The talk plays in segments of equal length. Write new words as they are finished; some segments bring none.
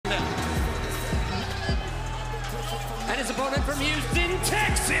opponent from Houston,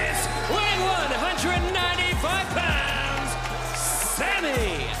 Texas, weighing 195 pounds,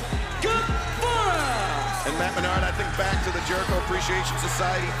 Sammy Guevara. And Matt Menard, I think back to the Jericho Appreciation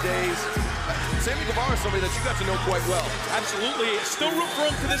Society days. Sammy Guevara is somebody that you got to know quite well. Absolutely. Still root for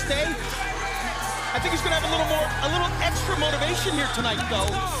him to this day. I think he's going to have a little extra motivation here tonight, though.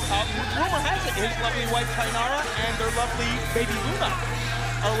 Rumor has it his lovely wife, Tainara, and their lovely baby, Luna,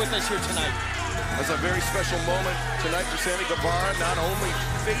 are with us here tonight. That's a very special moment tonight for Sammy Guevara, not only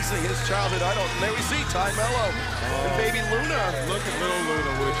facing his childhood idol. And there we see Ty Mello and baby Luna. Look at little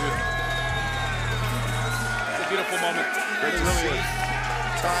Luna, would you? It's a beautiful moment. Great to see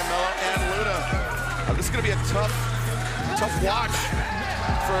Ty Mello and Luna. This is going to be a tough watch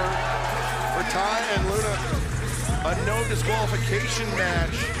for Ty and Luna. A no disqualification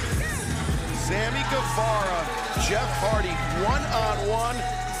match. Sammy Guevara, Jeff Hardy, one-on-one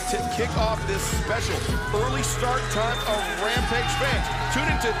to kick off this special early start time of Rampage fans. Tune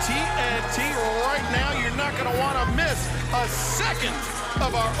into TNT right now. You're not going to want to miss a second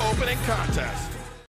of our opening contest.